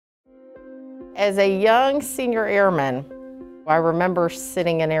As a young senior airman, I remember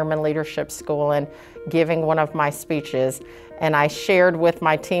sitting in Airman Leadership School and giving one of my speeches, and I shared with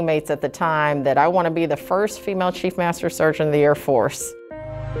my teammates at the time that I want to be the first female Chief Master Sergeant of the Air Force.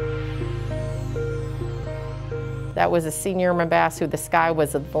 That was a senior Airman Bass who the sky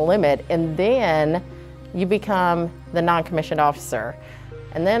was the limit, and then you become the non-commissioned officer.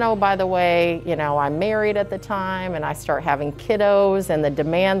 And then, oh, by the way, you know, I'm married at the time and I start having kiddos and the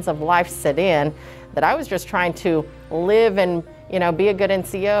demands of life set in that I was just trying to live and, you know, be a good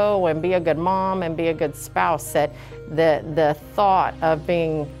NCO and be a good mom and be a good spouse. That the thought of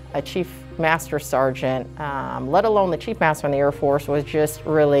being a Chief Master Sergeant, let alone the Chief Master in the Air Force, was just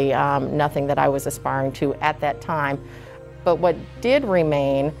really nothing that I was aspiring to at that time. But what did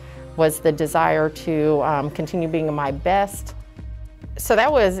remain was the desire to continue being my best. So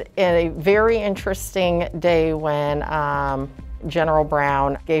that was a very interesting day when General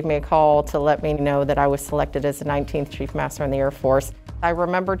Brown gave me a call to let me know that I was selected as the 19th Chief Master in the Air Force. I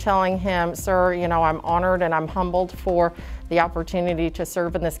remember telling him, sir, you know, I'm honored and I'm humbled for the opportunity to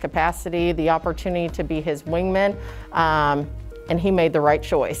serve in this capacity, the opportunity to be his wingman, and he made the right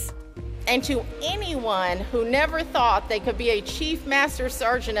choice. And to anyone who never thought they could be a Chief Master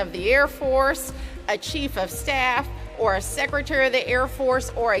Sergeant of the Air Force, a Chief of Staff, or a Secretary of the Air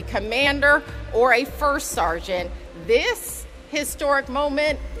Force, or a Commander, or a First Sergeant, this historic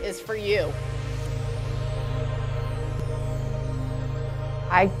moment is for you.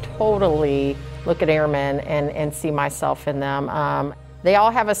 I totally look at airmen and see myself in them. They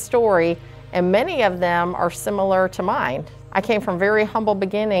all have a story, and many of them are similar to mine. I came from very humble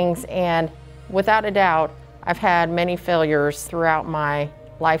beginnings, and without a doubt, I've had many failures throughout my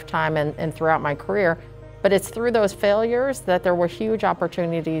lifetime and throughout my career. But it's through those failures that there were huge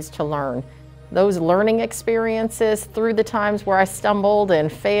opportunities to learn. Those learning experiences through the times where I stumbled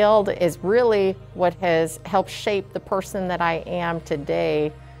and failed is really what has helped shape the person that I am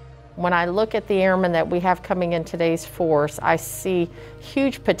today. When I look at the airmen that we have coming in today's force, I see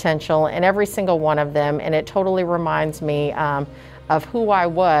huge potential in every single one of them, and it totally reminds me of who I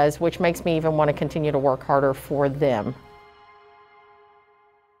was, which makes me even want to continue to work harder for them.